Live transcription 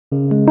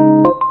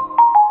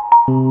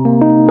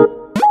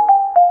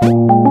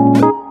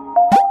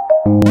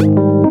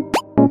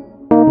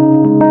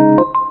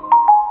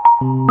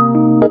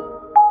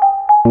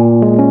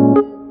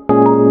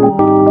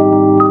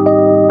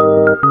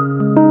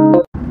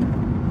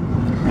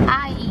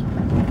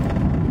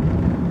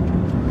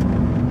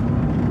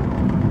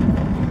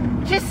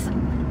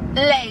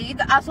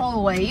as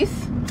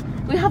always,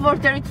 we have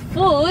ordered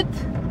food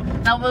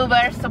that we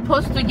were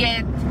supposed to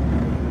get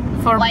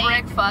for like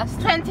breakfast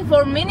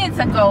 24 minutes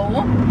ago,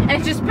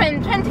 and she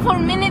spent 24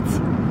 minutes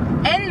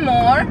and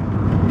more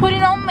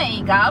putting on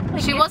makeup.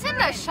 She was in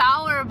the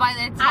shower by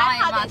the time I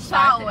had a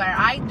shower.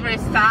 I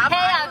dressed up.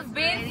 Hey, I've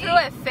been through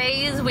a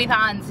phase with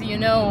ants, you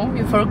know.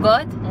 You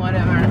forgot?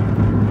 Whatever.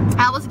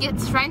 I was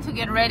trying to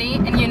get ready,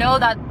 and you know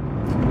that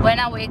when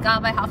I wake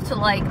up I have to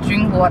like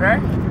drink water.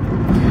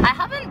 I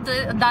haven't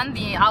done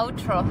the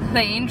outro,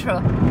 the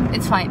intro.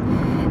 It's fine.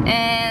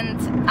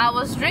 And I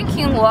was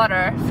drinking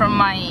water from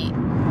my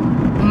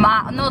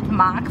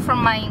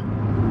from my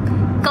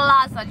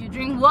glass that you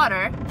drink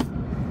water.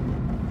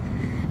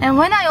 And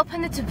when I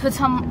opened it to put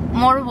some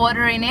more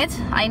water in it,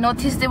 I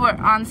noticed there were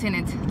ants in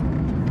it.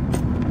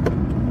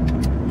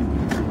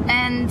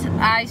 And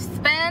I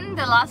spent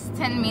the last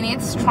 10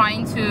 minutes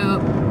trying to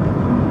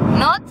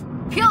not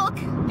puke.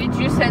 Did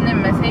you send a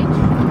message?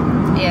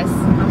 Yes.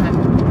 Okay.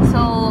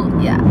 So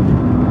yeah.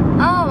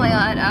 Oh my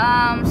god.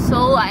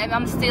 So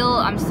I'm still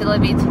a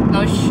bit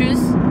nauseous,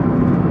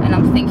 and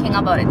I'm thinking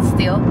about it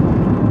still.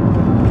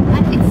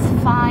 But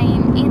it's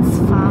fine. It's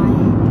fine.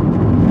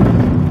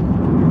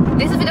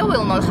 This video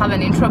will not have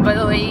an intro, by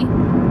the way.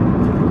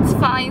 It's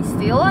fine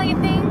still, I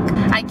think.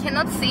 I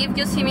cannot see. If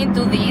you see me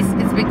do this,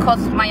 it's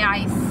because my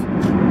eyes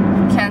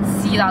can't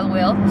see that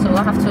well, so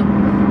I have to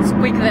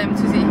squeak them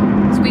to see.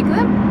 Squeak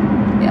them?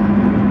 Yeah.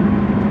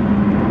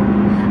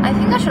 I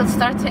think I should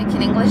start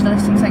taking English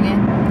lessons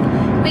again.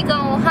 We go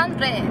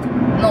 100.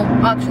 No,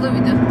 actually we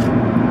do.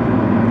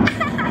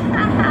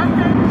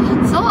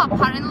 So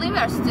apparently we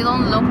are still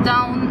on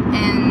lockdown,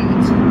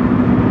 and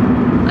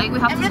like we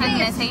have to send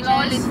messages.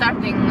 Slowly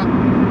starting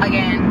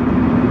again.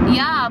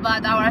 Yeah,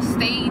 but our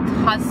state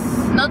has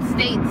not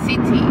state,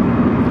 city.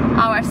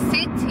 Our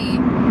city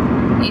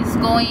is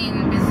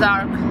going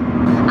bizarre.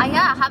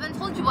 Yeah, I haven't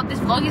told you what this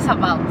vlog is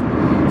about.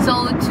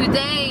 So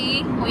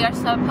today we are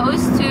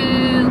supposed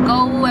to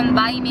go and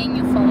buy me a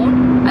new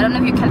phone. I don't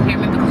know if you can hear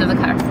me because of the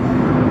car.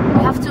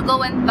 We have to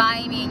go and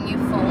buy me a new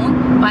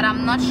phone, but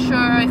I'm not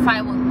sure if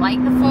I would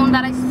like the phone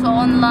that I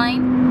saw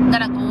online. I'm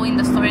gonna go in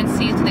the store and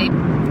see it today.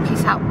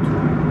 Peace out.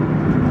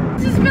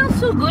 It smells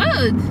so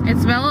good.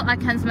 I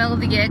can smell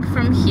the egg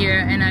from here,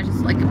 and I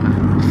just like it.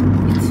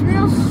 It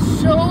smells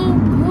so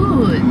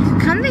good.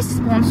 Can they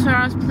sponsor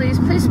us, please?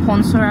 Please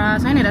sponsor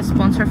us. I need a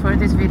sponsor for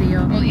this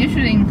video. Well, you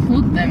should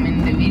include them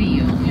in the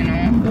video, you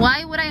know.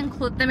 Why would I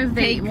include them if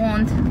they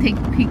won't? Take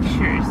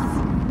pictures.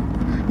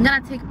 I'm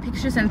gonna take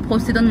pictures and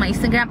post it on my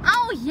Instagram.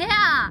 Oh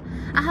yeah!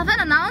 I have an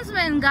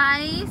announcement,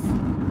 guys.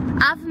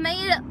 I've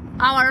made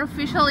our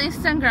official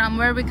Instagram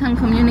where we can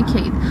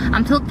communicate.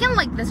 I'm talking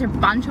like there's a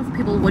bunch of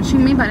people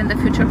watching me, but in the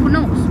future, who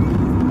knows?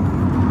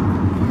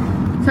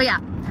 So yeah,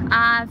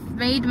 I've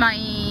made my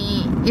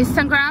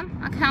Instagram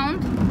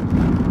account,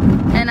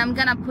 and I'm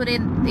gonna put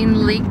it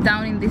in link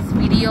down in this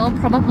video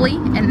probably,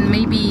 and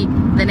maybe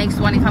the next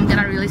one if I'm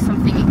gonna release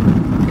something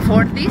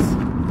before this.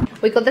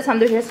 We got the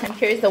sandwiches, and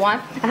here is the one.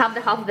 I have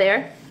the half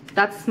there.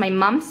 That's my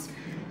mom's.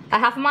 I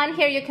have mine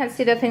here. You can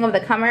see the thing of the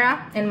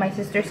camera, and my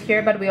sister's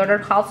here, but we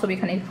ordered half so we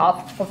can eat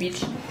half of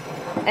each.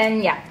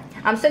 And yeah,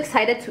 I'm so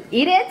excited to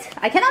eat it.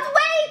 I cannot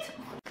wait!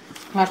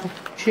 Okay,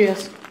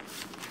 cheers.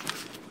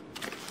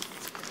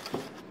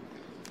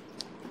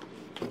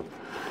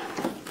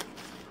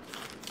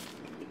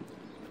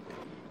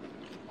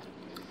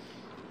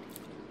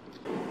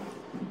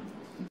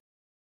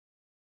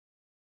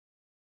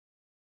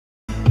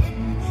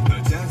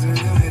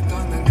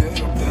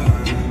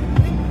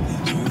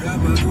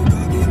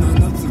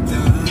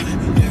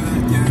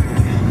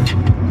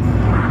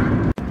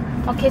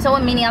 Okay, so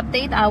a mini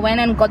update. I went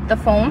and got the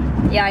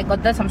phone. Yeah, I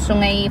got the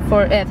Samsung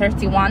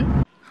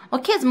A31.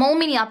 Okay, small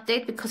mini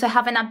update because I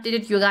haven't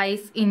updated you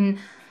guys in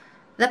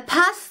the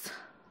past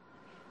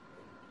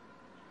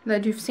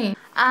that you've seen.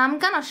 I'm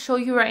gonna show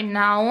you right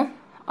now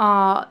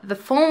the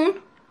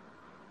phone,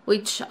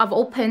 which I've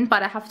opened,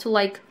 but I have to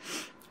like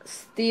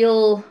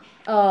still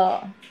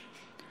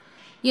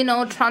you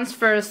know,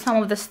 transfer some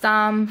of the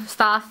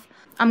stuff.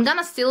 I'm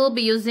gonna still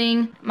be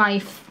using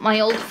my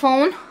old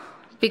phone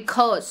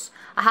because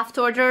I have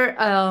to order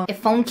a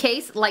phone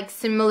case like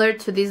similar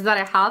to this that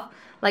I have,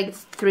 like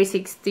it's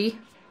 360,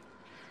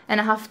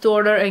 and I have to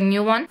order a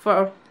new one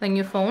for the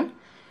new phone.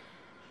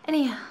 And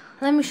yeah,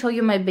 let me show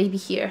you my baby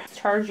here. It's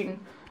charging,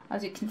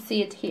 as you can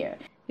see it here.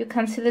 You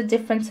can see the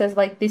differences,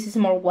 like this is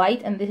more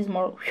white and this is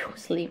more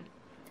slim.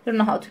 I don't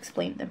know how to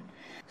explain them.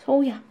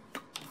 So yeah,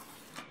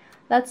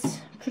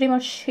 that's pretty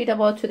much it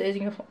about today's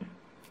new phone.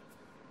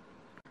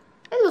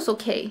 It was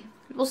okay.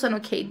 It was an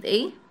okay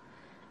day.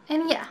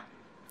 And yeah,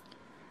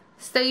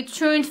 stay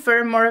tuned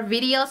for more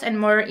videos and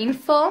more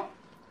info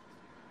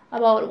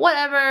about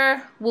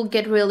whatever will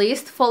get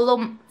released. Follow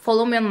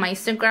me on my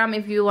Instagram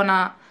if you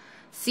wanna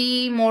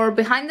see more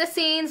behind the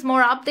scenes,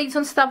 more updates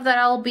on stuff that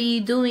I'll be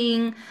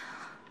doing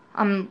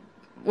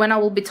when I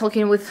will be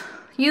talking with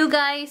you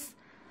guys.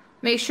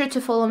 Make sure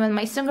to follow me on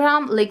my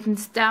Instagram,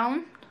 links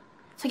down.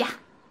 So yeah,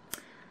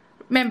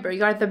 remember,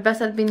 you are the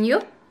best at being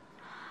you.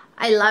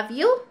 I love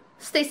you.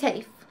 Stay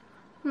safe.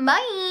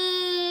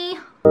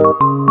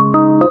 Bye!